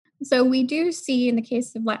So we do see in the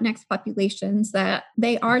case of Latinx populations that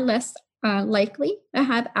they are less likely to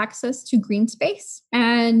have access to green space.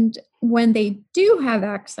 And when they do have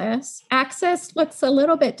access looks a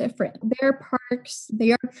little bit different. Their parks,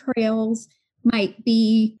 their trails might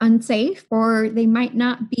be unsafe, or they might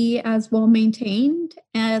not be as well maintained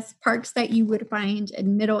as parks that you would find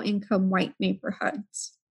in middle income white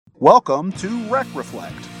neighborhoods. Welcome to Rec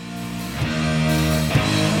Reflect.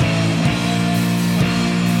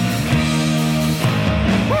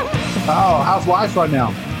 Oh, how's life right now?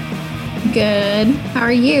 Good. How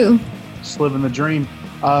are you? Just living the dream.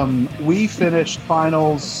 We finished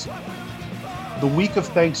finals the week of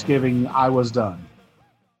Thanksgiving. I was done.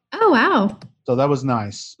 Oh, wow. So that was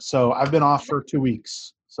nice. So I've been off for 2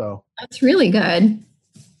 weeks. So that's really good.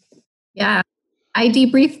 Yeah. I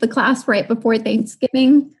debriefed the class right before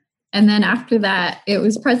Thanksgiving. And then after that, it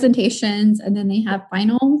was presentations. And then they have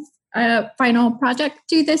final project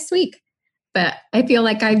due this week. But I feel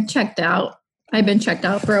like I've checked out. I've been checked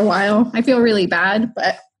out for a while. I feel really bad,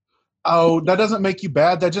 but. Oh, that doesn't make you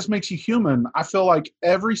bad. That just makes you human. I feel like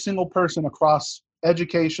every single person across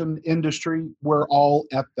education, industry, we're all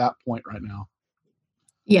at that point right now.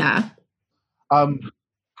 Yeah. How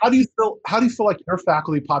do you feel like your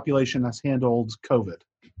faculty population has handled COVID?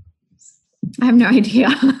 I have no idea.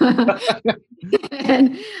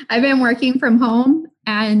 And I've been working from home,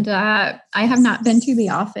 and I have not been to the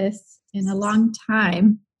office in a long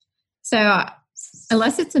time. So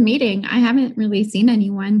unless it's a meeting, I haven't really seen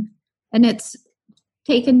anyone. And it's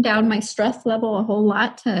taken down my stress level a whole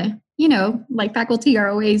lot to, like faculty are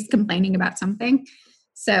always complaining about something.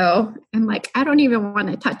 So I'm like, I don't even want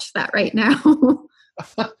to touch that right now.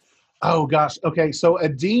 Oh, gosh. Okay. So a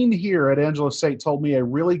dean here at Angelo State told me a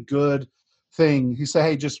really good thing. He said,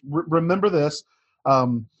 hey, just remember this.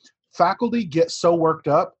 Faculty get so worked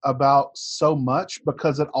up about so much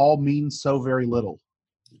because it all means so very little.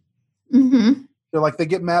 Mm-hmm. They're like, they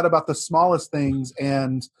get mad about the smallest things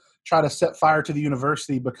and try to set fire to the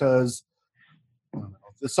university because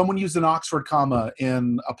someone used an Oxford comma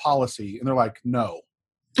in a policy. And they're like, no,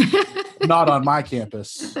 not on my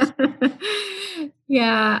campus.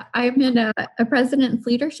 Yeah, I'm in a President's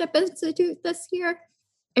Leadership Institute this year.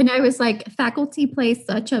 And I was like, faculty plays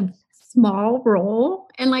such a small role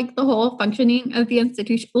in like the whole functioning of the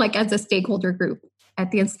institution, like as a stakeholder group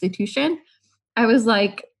at the institution. I was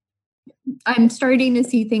like, I'm starting to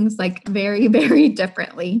see things like very, very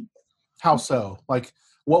differently. How so? Like,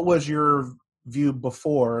 what was your view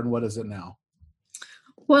before and what is it now?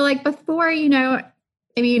 Well, like before,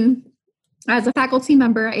 as a faculty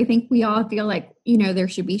member, I think we all feel like, there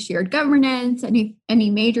should be shared governance. Any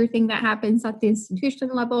major thing that happens at the institution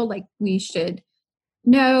level, like we should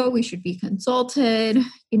know, we should be consulted,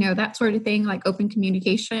 that sort of thing, like open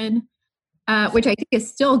communication, which I think is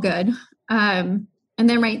still good. And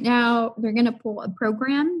then right now they're going to pull a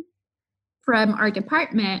program from our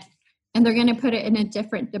department and they're going to put it in a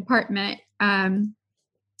different department.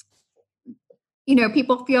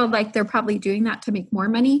 People feel like they're probably doing that to make more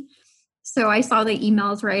money. So I saw the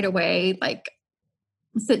emails right away, like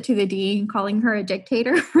sent to the dean calling her a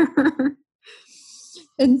dictator.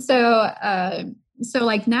 And so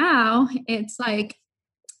like now it's like,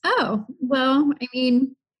 oh, well,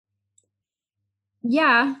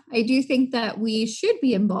 yeah, I do think that we should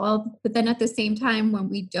be involved. But then at the same time, when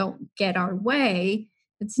we don't get our way,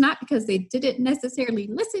 it's not because they didn't necessarily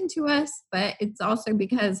listen to us, but it's also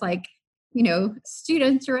because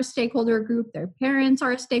students are a stakeholder group, their parents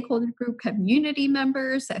are a stakeholder group, community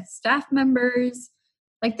members, staff members.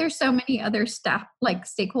 Like there's so many other staff, like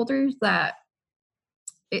stakeholders that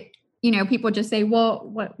people just say, well,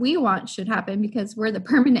 what we want should happen because we're the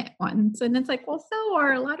permanent ones. And it's like, well, so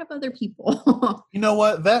are a lot of other people. You know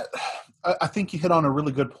what? I think you hit on a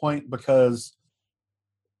really good point because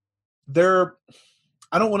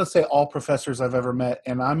I don't want to say all professors I've ever met,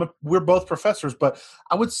 and we're both professors, but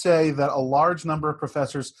I would say that a large number of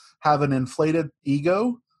professors have an inflated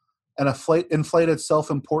ego and inflated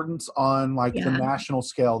self-importance on the national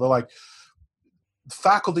scale. They're like,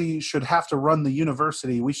 faculty should have to run the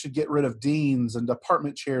university. We should get rid of deans and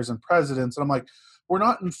department chairs and presidents. And I'm like, we're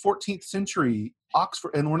not in 14th century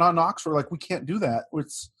Oxford, and we're not in Oxford. Like, we can't do that.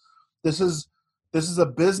 This is a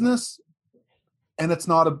business. And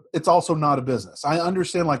it's also not a business. I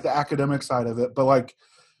understand the academic side of it, but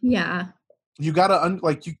yeah, you gotta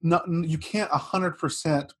you can't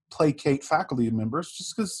 100% placate faculty members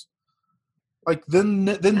just because then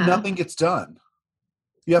nothing gets done.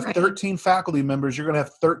 You have 13 faculty members, you're gonna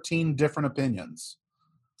have 13 different opinions.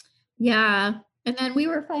 Yeah, and then we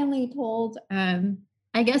were finally told,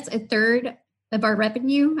 I guess a third of our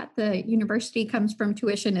revenue at the university comes from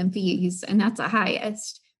tuition and fees, and that's the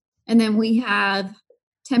highest. And then we have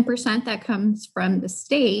 10% that comes from the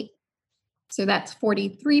state. So that's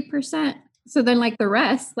 43%. So then like the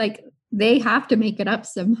rest, like they have to make it up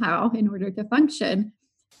somehow in order to function.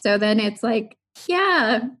 So then it's like,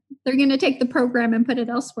 yeah, they're going to take the program and put it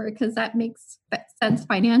elsewhere because that makes sense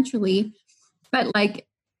financially. But like,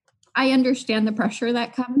 I understand the pressure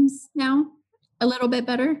that comes now a little bit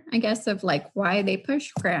better, I guess, of like why they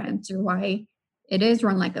push grants or why it is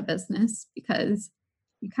run like a business, because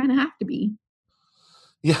you kind of have to be.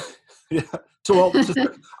 Yeah. Yeah. So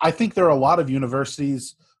I think there are a lot of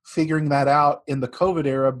universities figuring that out in the COVID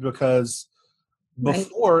era because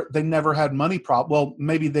before they never had money problem. Well,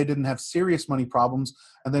 maybe they didn't have serious money problems.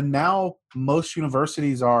 And then now most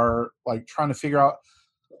universities are like trying to figure out,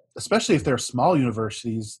 especially if they're small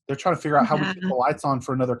universities, they're trying to figure out how we keep the lights on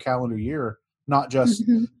for another calendar year, not just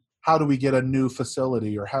how do we get a new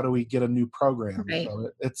facility or how do we get a new program. Right.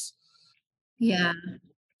 So it's yeah.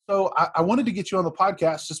 So I wanted to get you on the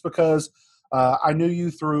podcast just because I knew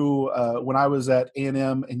you through when I was at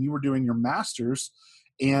A&M and you were doing your master's,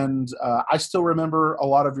 and I still remember a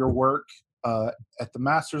lot of your work at the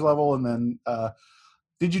master's level. And then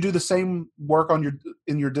did you do the same work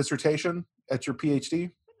in your dissertation at your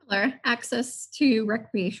PhD? Similar access to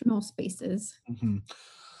recreational spaces. Mm-hmm.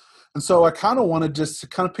 And so I kind of wanted just to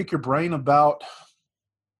kind of pick your brain about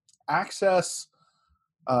access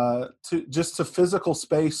to physical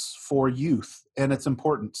space for youth and its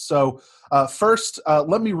importance. So first,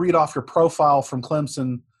 let me read off your profile from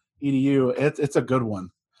Clemson EDU. It's a good one.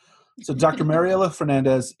 So Dr. Mariela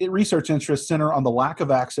Fernandez, research interests center on the lack of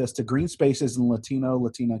access to green spaces in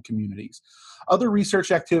Latina communities. Other research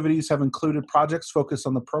activities have included projects focused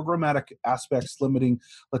on the programmatic aspects limiting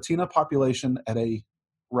Latina population at a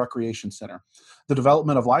recreation center, the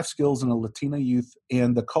development of life skills in a Latina youth,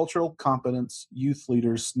 and the cultural competence youth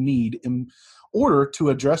leaders need in order to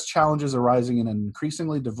address challenges arising in an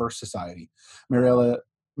increasingly diverse society.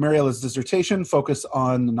 Mariela's dissertation focused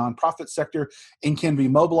on the nonprofit sector and can be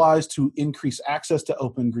mobilized to increase access to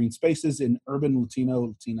open green spaces in urban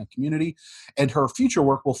Latina community. And her future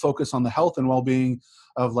work will focus on the health and well-being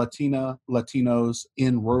of Latinos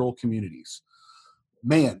in rural communities.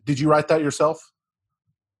 Man, did you write that yourself?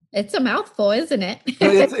 It's a mouthful, isn't it?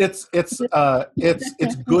 It's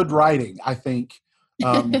good writing, I think.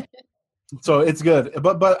 So it's good,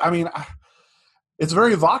 but I mean, it's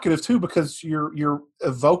very evocative too because you're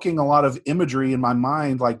evoking a lot of imagery in my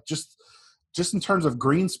mind, like just in terms of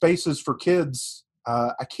green spaces for kids.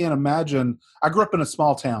 I can't imagine. I grew up in a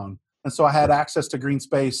small town, and so I had access to green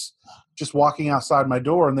space just walking outside my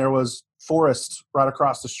door, and there was forest right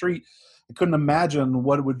across the street. I couldn't imagine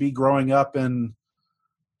what it would be growing up in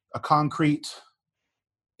a concrete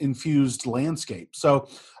infused landscape. So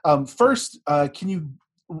first, can you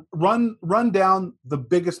run down the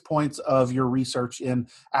biggest points of your research in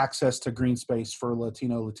access to green space for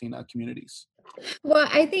Latina communities? Well,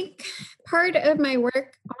 I think part of my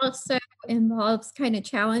work also involves kind of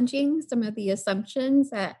challenging some of the assumptions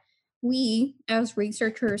that we as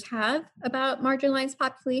researchers have about marginalized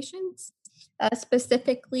populations.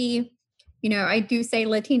 Specifically, I do say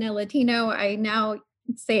Latino. I now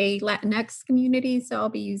say Latinx community, so I'll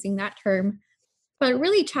be using that term. But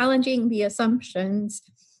really challenging the assumptions.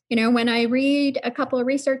 When I read a couple of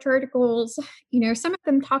research articles, some of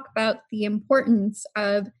them talk about the importance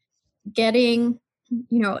of getting,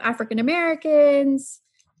 African Americans,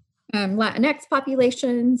 Latinx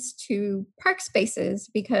populations to park spaces,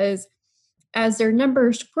 because as their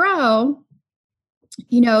numbers grow,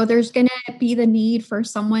 there's going to be the need for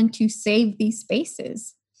someone to save these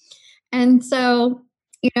spaces. And so,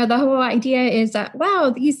 the whole idea is that,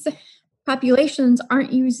 wow, these populations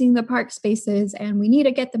aren't using the park spaces and we need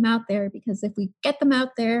to get them out there, because if we get them out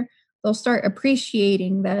there, they'll start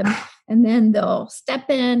appreciating them and then they'll step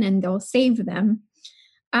in and they'll save them.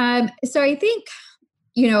 So I think,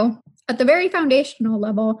 at the very foundational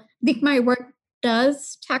level, I think my work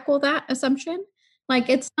does tackle that assumption. Like,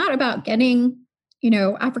 it's not about getting,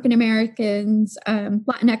 African Americans,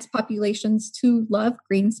 Latinx populations to love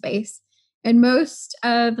green space. And most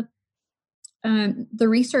of the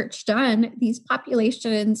research done, these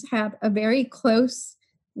populations have a very close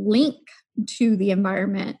link to the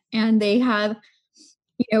environment, and they have,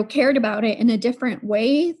 cared about it in a different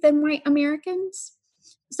way than white Americans.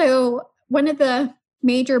 So one of the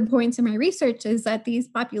major points in my research is that these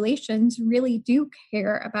populations really do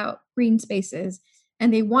care about green spaces,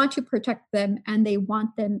 and they want to protect them, and they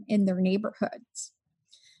want them in their neighborhoods.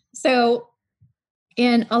 So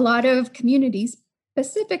in a lot of communities,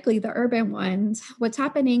 specifically the urban ones, what's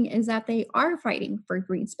happening is that they are fighting for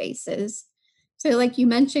green spaces. So, like you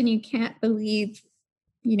mentioned, you can't believe,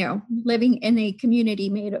 living in a community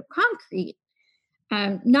made of concrete.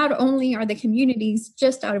 Not only are the communities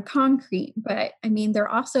just out of concrete, but I mean, they're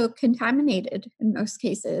also contaminated in most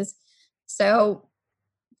cases. So,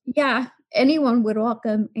 yeah, anyone would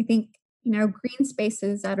welcome, I think, green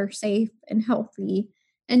spaces that are safe and healthy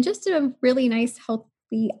and just a really nice,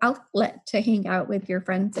 healthy outlet to hang out with your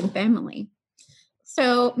friends and family.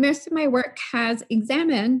 So, most of my work has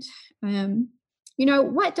examined,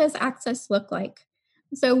 what does access look like?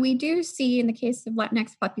 So, we do see in the case of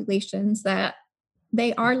Latinx populations that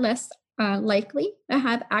they are less likely to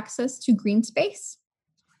have access to green space.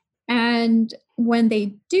 And when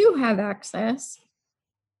they do have access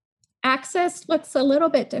looks a little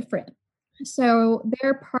bit different. So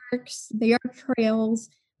their parks, their trails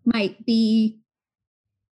might be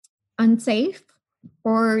unsafe,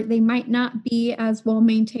 or they might not be as well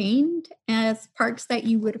maintained as parks that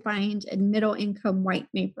you would find in middle income white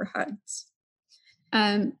neighborhoods.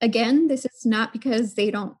 Again, this is not because they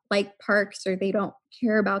don't like parks or they don't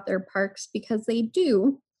care about their parks, because they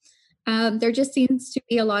do. There just seems to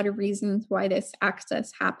be a lot of reasons why this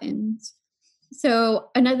access happens. So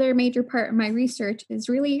another major part of my research is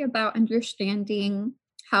really about understanding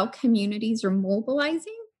how communities are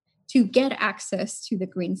mobilizing to get access to the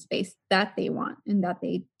green space that they want and that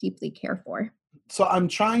they deeply care for. So I'm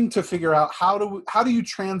trying to figure out how do you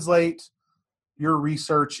translate your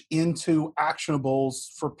research into actionables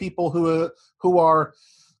for people who are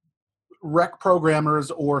rec programmers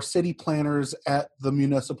or city planners at the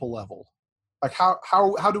municipal level? Like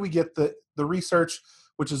how do we get the research,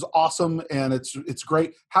 which is awesome and it's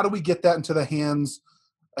great, how do we get that into the hands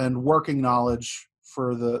and working knowledge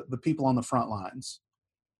for the people on the front lines?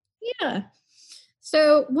 Yeah.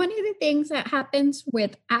 So one of the things that happens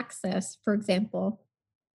with access, for example,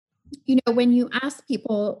 when you ask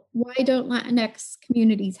people, why don't Latinx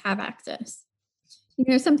communities have access?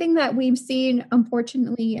 Something that we've seen,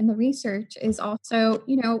 unfortunately, in the research is also,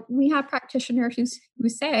 we have practitioners who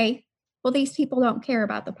say, well, these people don't care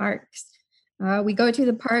about the parks. We go to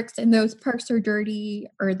the parks and those parks are dirty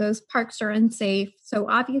or those parks are unsafe. So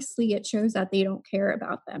obviously it shows that they don't care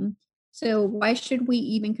about them. So why should we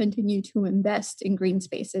even continue to invest in green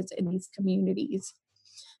spaces in these communities?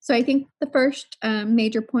 So I think the first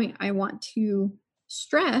major point I want to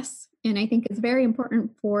stress, and I think is very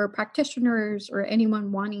important for practitioners or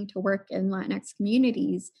anyone wanting to work in Latinx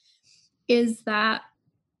communities, is that,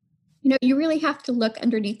 you really have to look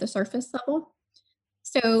underneath the surface level.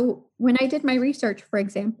 So when I did my research, for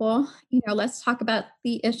example, let's talk about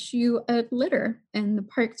the issue of litter and the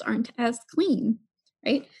parks aren't as clean,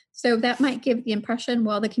 right? So that might give the impression,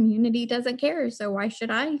 well, the community doesn't care, so why should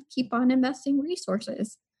I keep on investing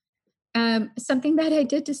resources? Something that I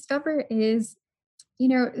did discover is,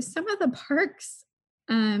 some of the parks,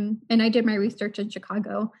 and I did my research in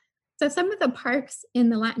Chicago, so some of the parks in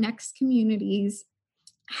the Latinx communities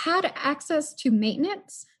had access to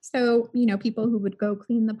maintenance. So, people who would go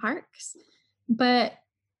clean the parks, but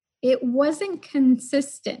it wasn't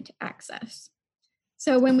consistent access.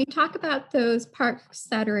 So when we talk about those parks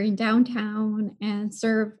that are in downtown and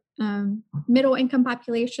serve middle income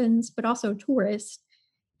populations, but also tourists,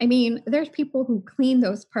 I mean, there's people who clean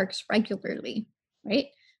those parks regularly, right?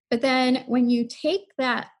 But then when you take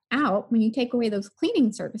that out, when you take away those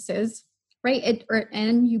cleaning services, right,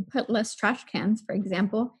 and you put less trash cans, for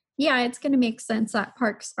example, yeah, it's going to make sense that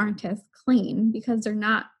parks aren't as clean because they're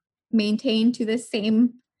not maintained to the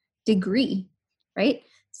same degree, right?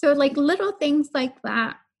 So like little things like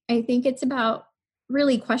that, I think it's about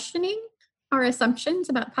really questioning our assumptions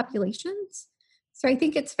about populations. So I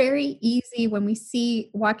think it's very easy when we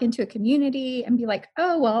walk into a community and be like,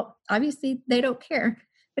 oh, well, obviously they don't care.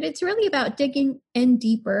 But it's really about digging in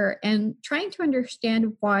deeper and trying to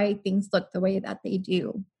understand why things look the way that they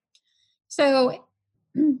do. So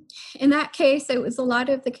in that case, it was a lot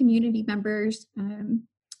of the community members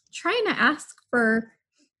trying to ask for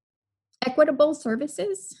equitable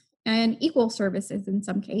services and equal services in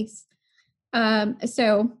some case.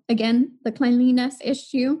 So again, the cleanliness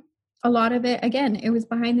issue, a lot of it, again, it was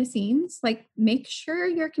behind the scenes, like make sure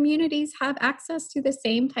your communities have access to the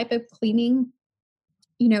same type of cleaning,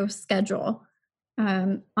 schedule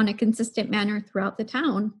on a consistent manner throughout the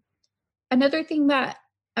town. Another thing that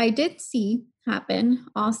I did see happen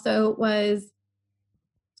also was,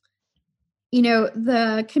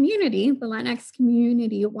 the community, the Latinx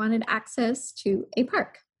community wanted access to a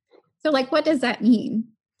park. So like, what does that mean?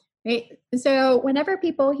 Right. So whenever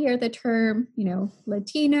people hear the term,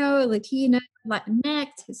 Latino, Latina, Latinx,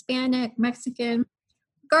 Hispanic, Mexican,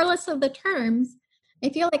 regardless of the terms, I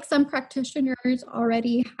feel like some practitioners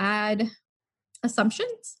already had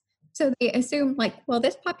assumptions. So they assume, like, well,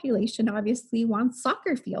 this population obviously wants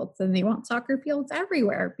soccer fields, and they want soccer fields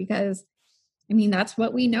everywhere because, I mean, that's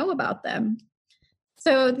what we know about them.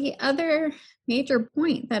 So the other major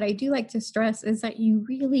point that I do like to stress is that you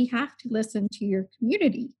really have to listen to your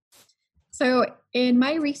community. So in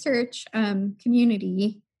my research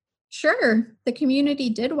community, sure, the community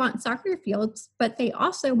did want soccer fields, but they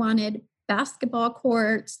also wanted basketball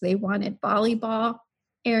courts, they wanted volleyball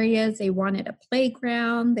areas, they wanted a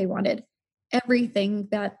playground, they wanted everything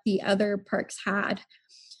that the other parks had.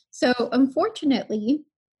 So unfortunately,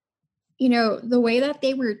 the way that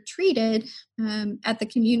they were treated at the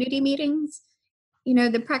community meetings,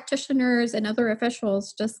 the practitioners and other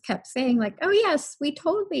officials just kept saying, like, oh, yes, we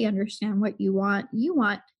totally understand what you want. You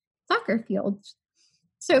want soccer fields.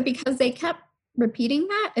 So because they kept repeating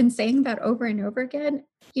that and saying that over and over again,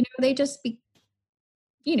 they just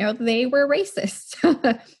they were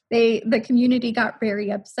racist. The community got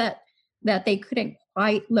very upset that they couldn't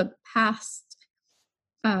quite look past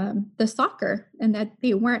the soccer and that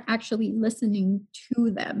they weren't actually listening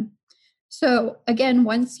to them. So again,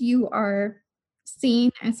 once you are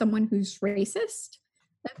seen as someone who's racist,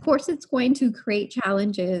 of course it's going to create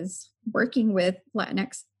challenges working with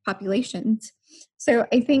Latinx populations. So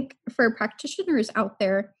I think for practitioners out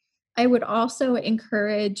there, I would also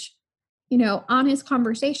encourage, honest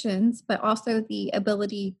conversations, but also the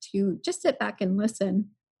ability to just sit back and listen.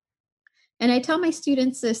 And I tell my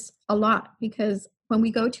students this a lot because when we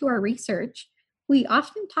go to our research, we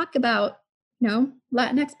often talk about,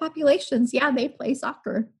 Latinx populations. Yeah, they play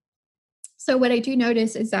soccer. So what I do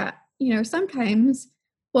notice is that, sometimes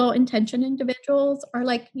well-intentioned individuals are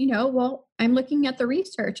like, well, I'm looking at the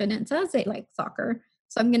research and it says they like soccer,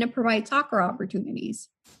 so I'm going to provide soccer opportunities.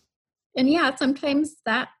 And yeah, sometimes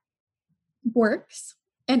that works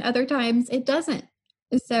and other times it doesn't.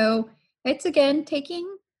 So it's, again,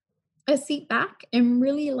 taking a seat back and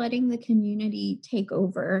really letting the community take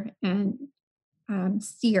over and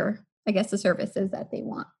steer, I guess, the services that they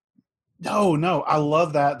want. No, I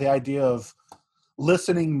love that. The idea of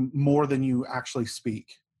listening more than you actually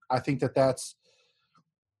speak. I think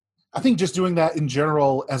I think just doing that in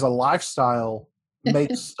general as a lifestyle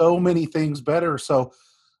makes so many things better. So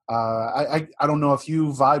I don't know if you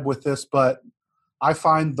vibe with this, but I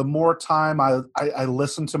find the more time I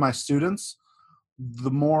listen to my students,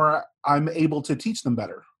 the more I'm able to teach them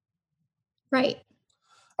better. Right.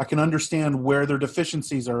 I can understand where their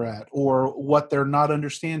deficiencies are at, or what they're not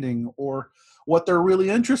understanding, or what they're really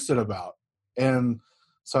interested about. And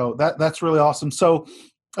so that's really awesome. So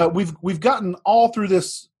we've gotten all through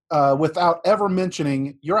this without ever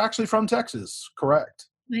mentioning you're actually from Texas, correct?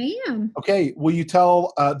 I am. Okay. Will you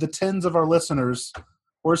tell the tens of our listeners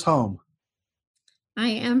where's home? I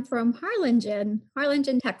am from Harlingen,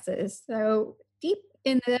 Texas. So deep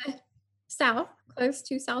in the south, close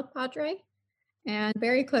to South Padre, and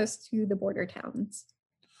very close to the border towns.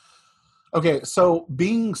 Okay, so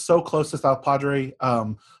being so close to South Padre,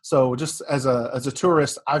 so just as a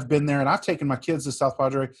tourist, I've been there and I've taken my kids to South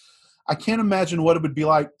Padre. I can't imagine what it would be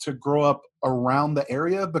like to grow up around the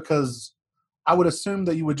area, because I would assume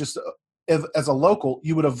that you would just, as a local,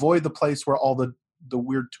 you would avoid the place where all the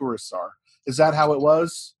weird tourists are. Is that how it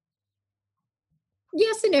was?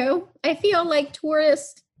 Yes and no. I feel like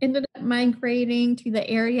tourists ended up migrating to the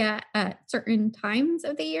area at certain times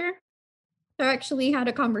of the year. So I actually had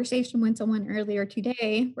a conversation with someone earlier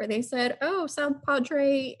today where they said, oh, South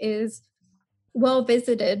Padre is well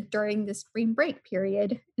visited during the spring break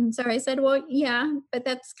period. And so I said, well, yeah, but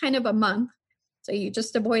that's kind of a month. So you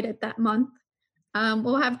just avoid it that month.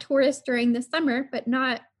 We'll have tourists during the summer, but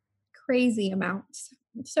not crazy amounts.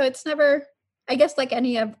 So it's never, I guess, like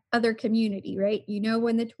any of other community, right?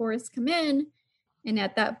 When the tourists come in, and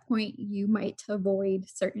at that point, you might avoid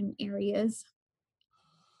certain areas.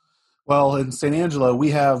 Well, in San Angelo, we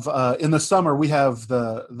have in the summer we have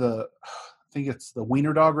the I think it's the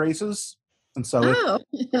wiener dog races, and so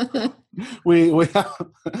Oh, we have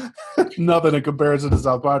nothing in comparison to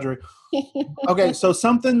South Padre. Okay, so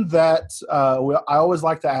something that I always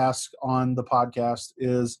like to ask on the podcast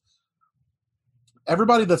is,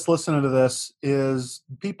 everybody that's listening to this is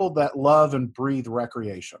people that love and breathe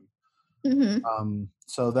recreation. mhm.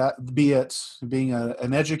 So that, be it being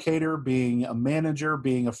an educator, being a manager,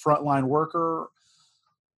 being a frontline worker,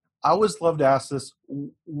 I always love to ask this: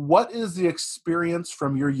 what is the experience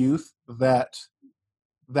from your youth that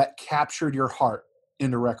captured your heart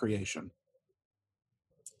into recreation?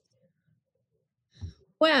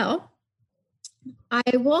 Well, I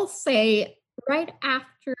will say right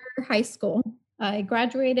after high school, I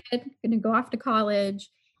graduated, going to go off to college,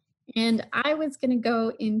 and I was going to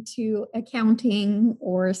go into accounting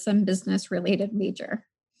or some business related major.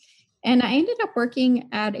 And I ended up working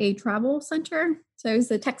at a travel center. So it was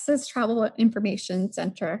the Texas Travel Information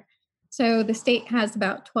Center. So the state has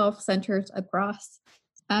about 12 centers across,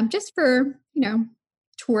 just for,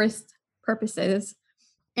 tourist purposes.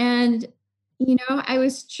 And, I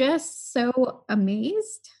was just so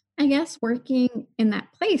amazed, I guess, working in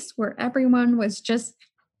that place where everyone was just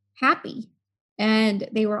happy and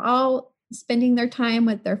they were all spending their time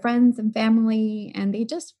with their friends and family, and they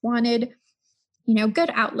just wanted,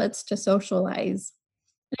 good outlets to socialize.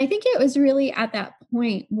 And I think it was really at that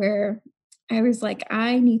point where I was like,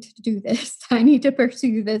 I need to do this. I need to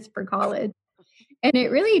pursue this for college. And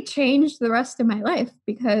it really changed the rest of my life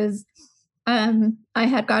because I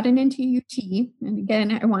had gotten into UT. And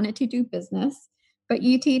again, I wanted to do business, but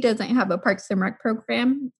UT doesn't have a Parks and Rec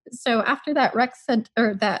program. So after that rec center,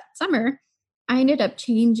 or that summer, I ended up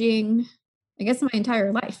changing, I guess, my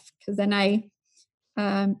entire life, because then I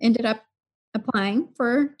ended up applying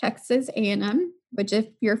for Texas A&M, which if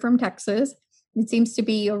you're from Texas, it seems to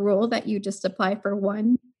be a rule that you just apply for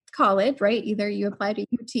one college, right? Either you apply to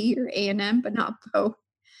UT or A&M, but not both.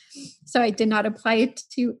 So I did not apply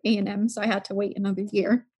to A&M, so I had to wait another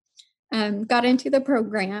year. Got into the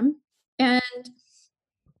program, and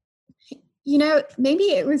maybe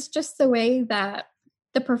it was just the way that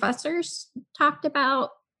the professors talked about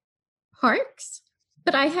parks,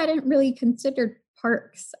 but I hadn't really considered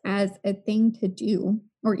parks as a thing to do,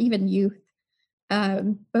 or even youth,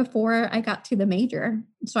 before I got to the major.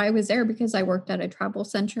 So I was there because I worked at a travel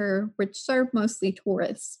center which served mostly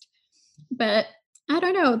tourists. But I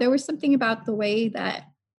don't know, there was something about the way that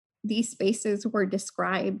these spaces were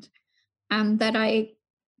described, that I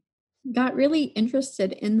got really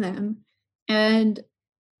interested in them. And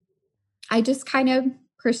I just kind of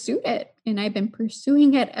pursued it, and I've been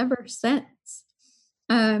pursuing it ever since.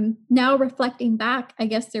 Now reflecting back, I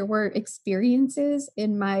guess there were experiences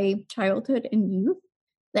in my childhood and youth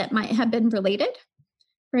that might have been related.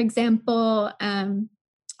 For example, on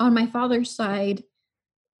my father's side,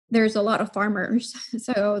 there's a lot of farmers.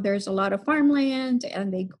 So there's a lot of farmland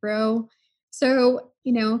and they grow. So,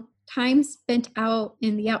 time spent out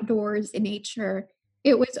in the outdoors, in nature,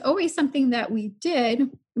 it was always something that we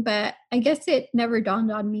did, but I guess it never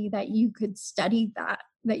dawned on me that you could study that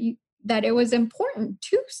it was important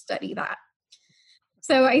to study that.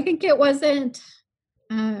 So I think it wasn't,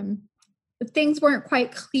 things weren't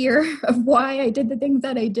quite clear of why I did the things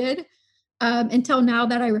that I did, until now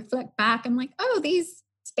that I reflect back. I'm like, oh, these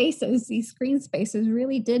spaces, these green spaces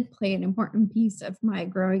really did play an important piece of my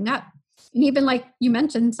growing up. And even like you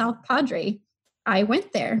mentioned, South Padre, I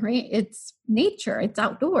went there, right? It's nature, it's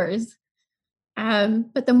outdoors.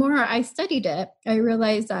 But the more I studied it, I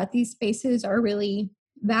realized that these spaces are really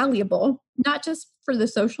valuable, not just for the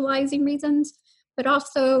socializing reasons, but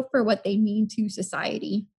also for what they mean to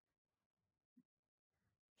society.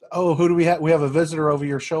 Oh, who do we have? We have a visitor over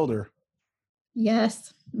your shoulder.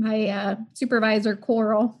 Yes, my supervisor,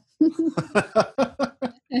 Coral.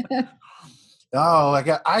 Oh,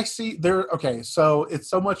 I see there. Okay, so it's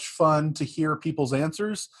so much fun to hear people's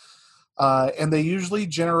answers, and they usually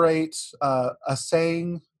generate a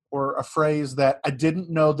saying or a phrase that I didn't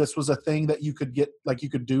know this was a thing that you could get, like you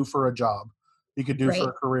could do for a job, you could do Right. for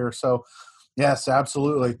a career. So, yes,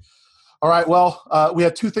 absolutely. All right. Well, we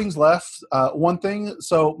have two things left. One thing.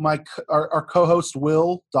 So our co-host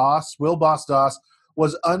Will Boss Doss,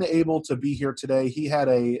 was unable to be here today. He had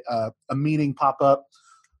a meeting pop up.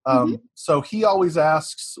 So he always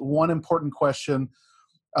asks one important question.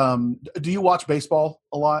 Do you watch baseball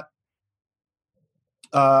a lot?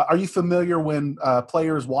 Are you familiar when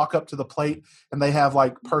players walk up to the plate and they have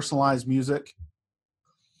like personalized music?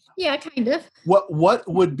 Yeah, kind of. What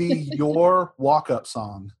would be your walk-up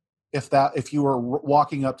song if you were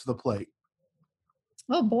walking up to the plate?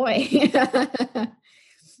 Oh boy.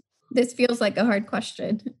 This feels like a hard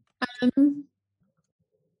question.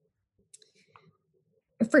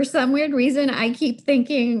 For some weird reason, I keep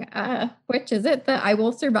thinking, which is it, that I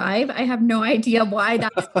Will Survive? I have no idea why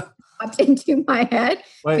that popped into my head.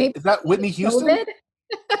 Wait, Maybe is that Whitney Houston? COVID?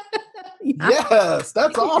 Yeah. Yes,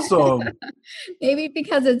 that's awesome. Maybe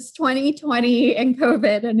because it's 2020 and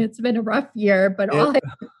COVID and it's been a rough year, but all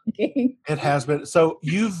I'm thinking. It has been. So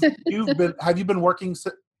have you been working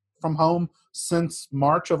from home since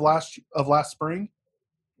March of last spring?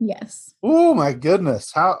 Yes. Oh my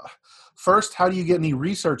goodness. How do you get any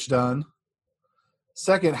research done?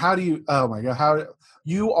 Second, oh my God,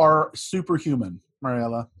 you are superhuman,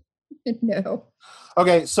 Mariella. No.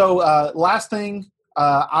 Okay, so last thing,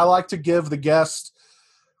 I like to give the guest,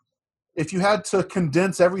 if you had to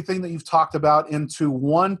condense everything that you've talked about into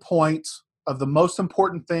one point of the most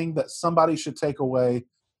important thing that somebody should take away,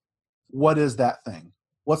 what is that thing?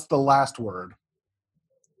 What's the last word?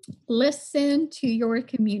 Listen to your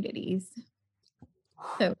communities.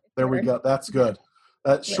 So there we go. That's good.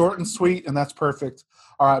 That's short and sweet, and that's perfect.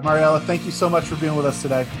 All right, Mariella, thank you so much for being with us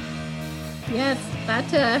today. Yes, glad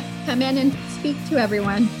to come in and speak to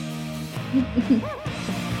everyone.